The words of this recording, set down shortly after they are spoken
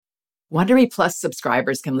Wondery Plus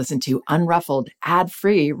subscribers can listen to Unruffled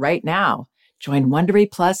ad-free right now. Join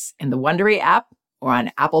Wondery Plus in the Wondery app or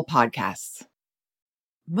on Apple Podcasts.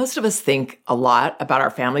 Most of us think a lot about our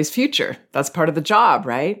family's future. That's part of the job,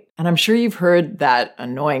 right? And I'm sure you've heard that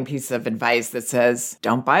annoying piece of advice that says,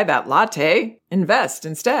 don't buy that latte, invest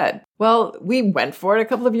instead. Well, we went for it a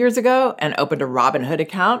couple of years ago and opened a Robinhood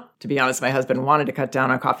account. To be honest, my husband wanted to cut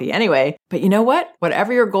down on coffee anyway. But you know what?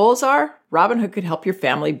 Whatever your goals are, Robinhood could help your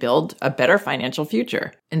family build a better financial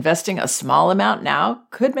future. Investing a small amount now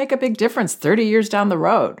could make a big difference 30 years down the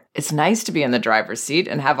road. It's nice to be in the driver's seat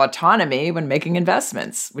and have autonomy when making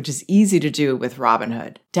investments, which is easy to do with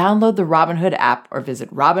Robinhood. Download the Robinhood app or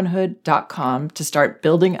visit Robinhood.com to start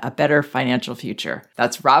building a better financial future.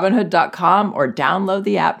 That's Robinhood.com or download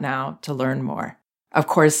the app now to learn more. Of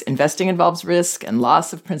course, investing involves risk and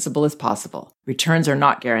loss of principal is possible. Returns are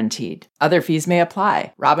not guaranteed. Other fees may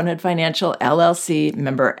apply. Robinhood Financial, LLC,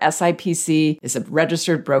 member SIPC, is a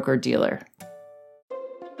registered broker-dealer.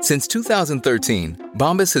 Since 2013,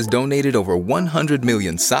 Bombas has donated over 100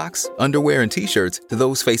 million socks, underwear, and T-shirts to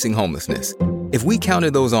those facing homelessness. If we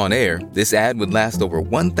counted those on air, this ad would last over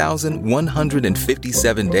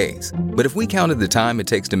 1,157 days. But if we counted the time it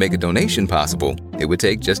takes to make a donation possible, it would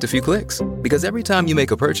take just a few clicks. Because every time you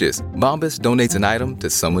make a purchase, Bombas donates an item to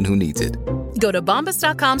someone who needs it. Go to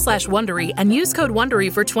bombas.com/Wondery and use code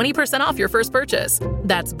Wondery for 20% off your first purchase.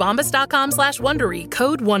 That's bombas.com/Wondery,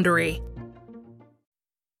 code Wondery.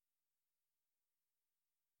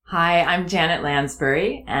 Hi, I'm Janet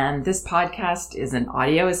Lansbury, and this podcast is an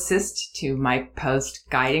audio assist to my post,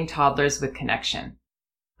 Guiding Toddlers with Connection.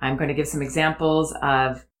 I'm going to give some examples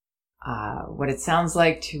of what it sounds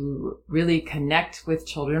like to really connect with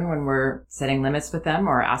children when we're setting limits with them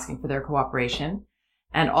or asking for their cooperation.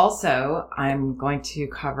 And also, I'm going to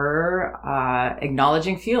cover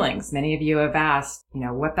acknowledging feelings. Many of you have asked,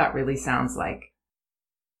 what that really sounds like.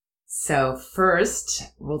 So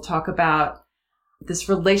first, we'll talk about this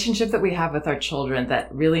relationship that we have with our children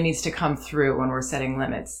that really needs to come through when we're setting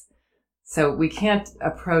limits. So we can't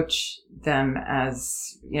approach them as,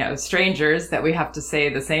 strangers that we have to say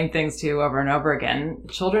the same things to over and over again.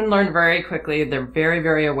 Children learn very quickly. They're very,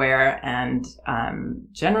 very aware. And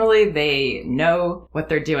generally, they know what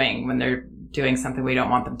they're doing when they're doing something we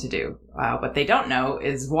don't want them to do. What they don't know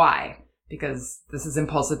is why, because this is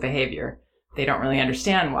impulsive behavior. They don't really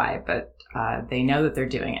understand why, but they know that they're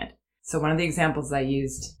doing it. So one of the examples I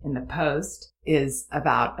used in the post is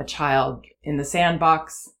about a child in the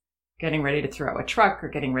sandbox getting ready to throw a truck or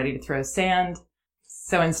getting ready to throw sand.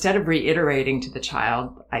 So instead of reiterating to the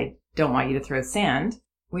child, I don't want you to throw sand,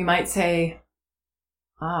 we might say,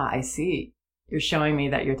 I see. You're showing me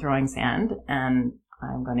that you're throwing sand and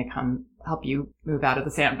I'm going to come help you move out of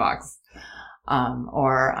the sandbox.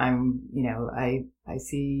 Or I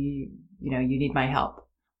see, you need my help.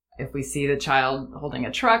 If we see the child holding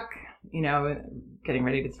a truck, getting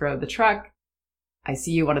ready to throw the truck, I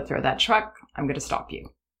see you want to throw that truck, I'm going to stop you.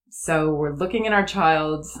 So we're looking in our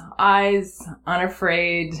child's eyes,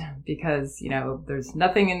 unafraid, because, there's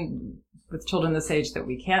nothing with children this age that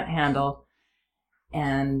we can't handle.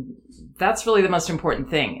 And that's really the most important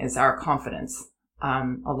thing, is our confidence.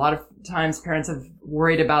 A lot of times parents have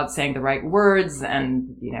worried about saying the right words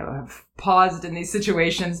and, have paused in these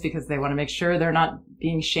situations because they want to make sure they're not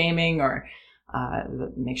being shaming or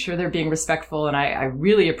make sure they're being respectful. And I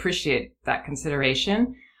really appreciate that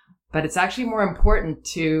consideration. But it's actually more important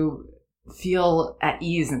to feel at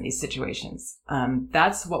ease in these situations.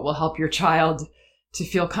 That's what will help your child to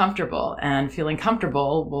feel comfortable. And feeling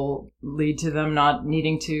comfortable will lead to them not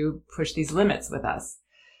needing to push these limits with us.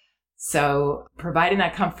 So providing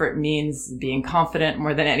that comfort means being confident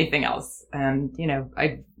more than anything else. And,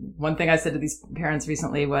 one thing I said to these parents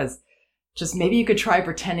recently was, just maybe you could try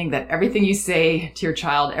pretending that everything you say to your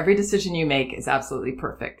child, every decision you make is absolutely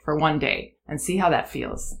perfect for one day and see how that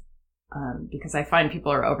feels. Because I find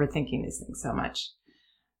people are overthinking these things so much.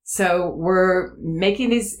 So we're making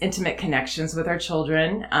these intimate connections with our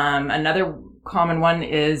children. Another common one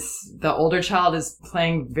is the older child is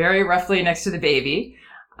playing very roughly next to the baby.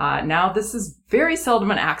 Now, this is very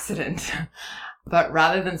seldom an accident. But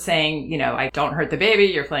rather than saying, I don't hurt the baby,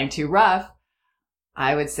 you're playing too rough,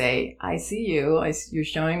 I would say, I see you. You're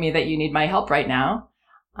showing me that you need my help right now.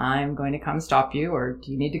 I'm going to come stop you. Or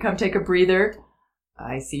do you need to come take a breather?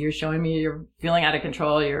 I see you're showing me you're feeling out of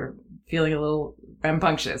control. You're feeling a little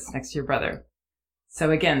rambunctious next to your brother. So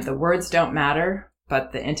again, the words don't matter,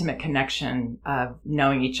 but the intimate connection of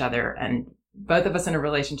knowing each other and both of us in a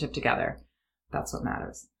relationship together, that's what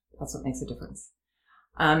matters. That's what makes a difference.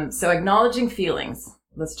 So acknowledging feelings.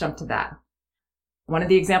 Let's jump to that. One of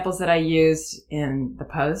the examples that I used in the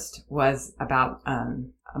post was about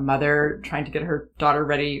a mother trying to get her daughter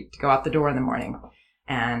ready to go out the door in the morning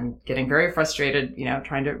and getting very frustrated,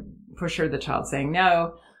 trying to push her, the child saying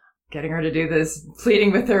no, getting her to do this,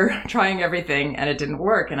 pleading with her, trying everything, and it didn't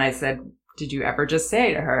work. And I said, did you ever just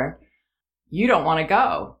say to her, you don't want to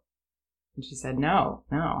go? And she said, no,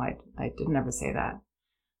 I didn't ever say that.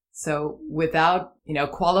 So without,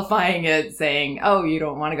 qualifying it, saying, oh, you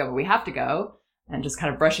don't want to go, but we have to go, and just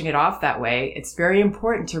kind of brushing it off that way, it's very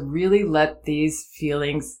important to really let these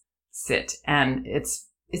feelings sit. And it's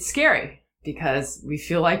scary because we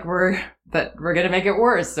feel like we're going to make it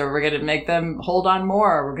worse, or we're going to make them hold on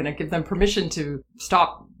more, or we're going to give them permission to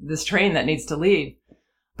stop this train that needs to leave.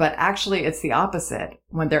 But actually, it's the opposite.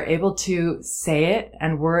 When they're able to say it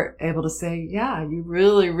and we're able to say, yeah, you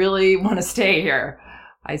really, really want to stay here.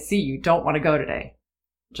 I see you don't want to go today.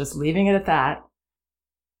 Just leaving it at that.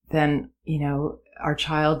 Then, our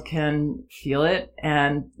child can feel it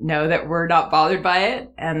and know that we're not bothered by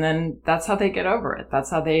it. And then that's how they get over it.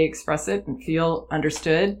 That's how they express it and feel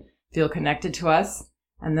understood, feel connected to us.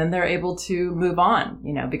 And then they're able to move on,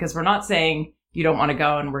 because we're not saying you don't want to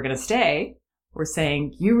go and we're going to stay. We're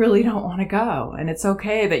saying you really don't want to go. And it's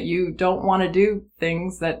okay that you don't want to do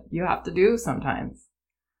things that you have to do sometimes.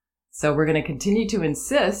 So we're going to continue to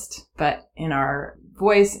insist, but in our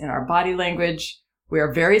voice, in our body language, we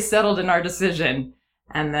are very settled in our decision.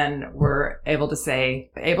 And then we're able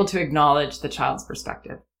to acknowledge the child's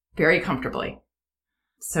perspective very comfortably.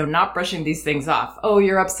 So not brushing these things off. Oh,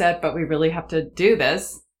 you're upset, but we really have to do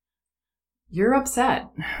this. You're upset.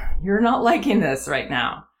 You're not liking this right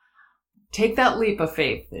now. Take that leap of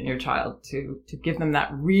faith in your child to give them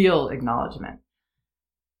that real acknowledgement.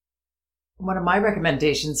 One of my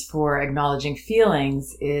recommendations for acknowledging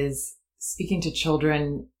feelings is speaking to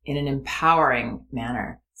children in an empowering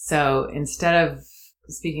manner. So instead of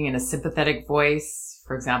speaking in a sympathetic voice,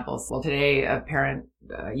 for example, today a parent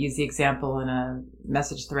used the example in a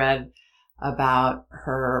message thread about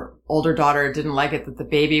her older daughter didn't like it that the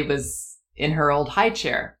baby was in her old high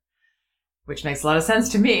chair, which makes a lot of sense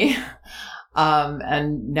to me.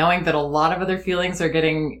 And knowing that a lot of other feelings are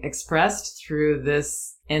getting expressed through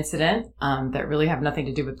this incident that really have nothing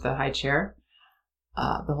to do with the high chair.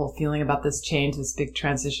 The whole feeling about this change, this big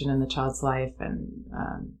transition in the child's life, and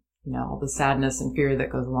all the sadness and fear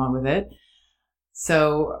that goes along with it.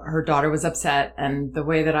 So her daughter was upset, and the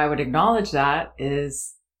way that I would acknowledge that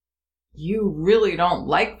is, you really don't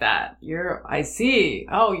like that. I see.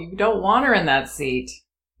 Oh, you don't want her in that seat.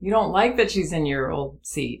 You don't like that she's in your old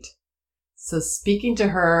seat. So speaking to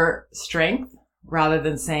her strength rather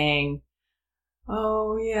than saying,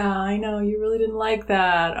 oh, yeah, I know you really didn't like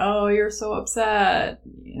that. Oh, you're so upset.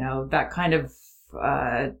 That kind of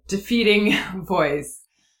defeating voice.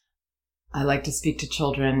 I like to speak to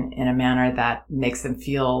children in a manner that makes them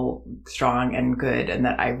feel strong and good, and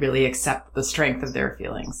that I really accept the strength of their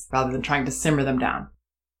feelings rather than trying to simmer them down.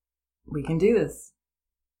 We can do this.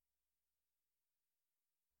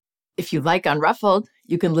 If you like Unruffled,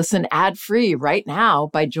 you can listen ad-free right now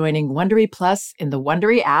by joining Wondery Plus in the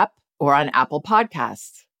Wondery app or on Apple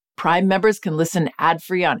Podcasts. Prime members can listen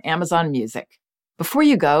ad-free on Amazon Music. Before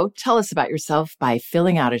you go, tell us about yourself by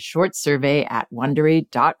filling out a short survey at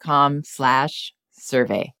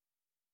Wondery.com/survey.